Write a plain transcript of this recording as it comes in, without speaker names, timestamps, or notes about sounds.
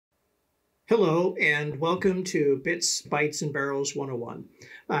Hello and welcome to Bits, Bytes, and Barrels 101.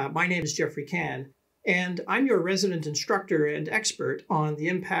 My name is Jeffrey Cann, and I'm your resident instructor and expert on the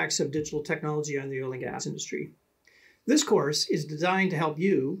impacts of digital technology on the oil and gas industry. This course is designed to help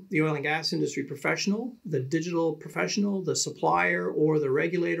you, the oil and gas industry professional, the digital professional, the supplier, or the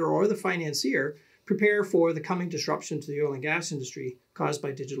regulator, or the financier, prepare for the coming disruption to the oil and gas industry caused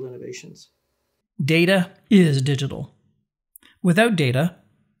by digital innovations. Data is digital. Without data,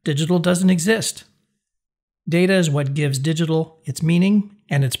 digital doesn't exist. Data is what gives digital its meaning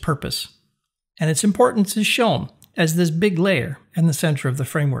and its purpose, and its importance is shown as this big layer in the center of the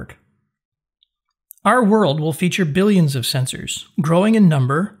framework. Our world will feature billions of sensors, growing in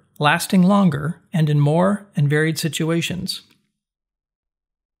number, lasting longer, and in more and varied situations.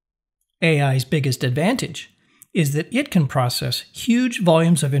 AI's biggest advantage is that it can process huge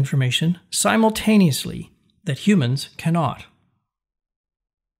volumes of information simultaneously that humans cannot.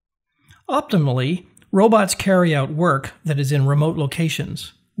 Optimally, robots carry out work that is in remote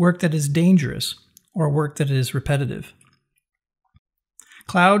locations, work that is dangerous, or work that is repetitive.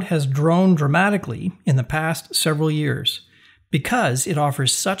 Cloud has grown dramatically in the past several years because it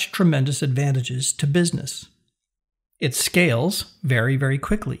offers such tremendous advantages to business. It scales very, very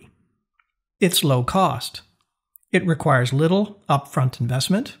quickly. It's low cost. It requires little upfront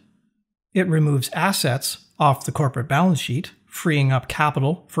investment. It removes assets off the corporate balance sheet, freeing up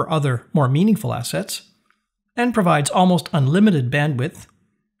capital for other, more meaningful assets, and provides almost unlimited bandwidth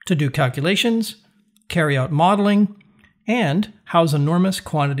to do calculations, carry out modeling, and house enormous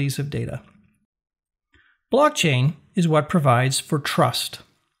quantities of data. Blockchain is what provides for trust.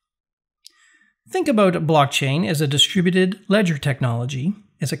 Think about blockchain as a distributed ledger technology,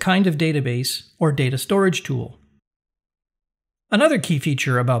 as a kind of database or data storage tool. Another key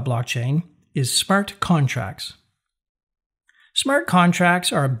feature about blockchain is smart contracts. Smart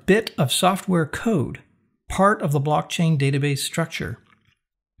contracts are a bit of software code, part of the blockchain database structure,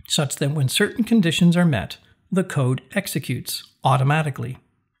 such that when certain conditions are met, the code executes automatically.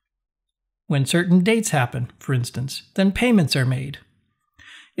 When certain dates happen, for instance, then payments are made.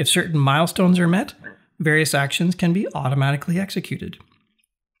 If certain milestones are met, various actions can be automatically executed.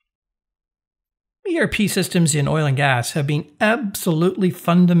 ERP systems in oil and gas have been absolutely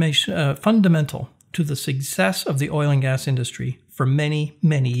fundamental to the success of the oil and gas industry for many,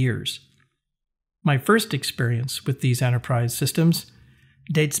 many years. My first experience with these enterprise systems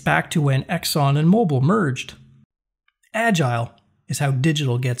dates back to when Exxon and Mobil merged. Agile is how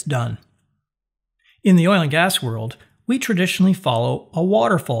digital gets done. In the oil and gas world, we traditionally follow a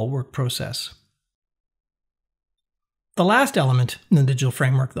waterfall work process. The last element in the digital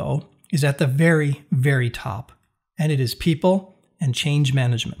framework, though, is at the very, very top, and it is people and change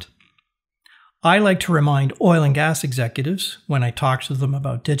management. I like to remind oil and gas executives when I talk to them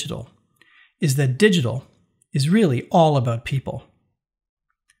about digital, is that digital is really all about people.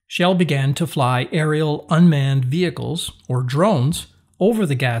 Shell began to fly aerial unmanned vehicles, or drones, over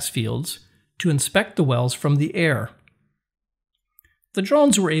the gas fields to inspect the wells from the air. The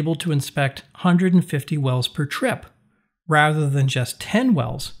drones were able to inspect 150 wells per trip, rather than just 10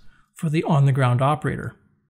 wells for the on-the-ground operator.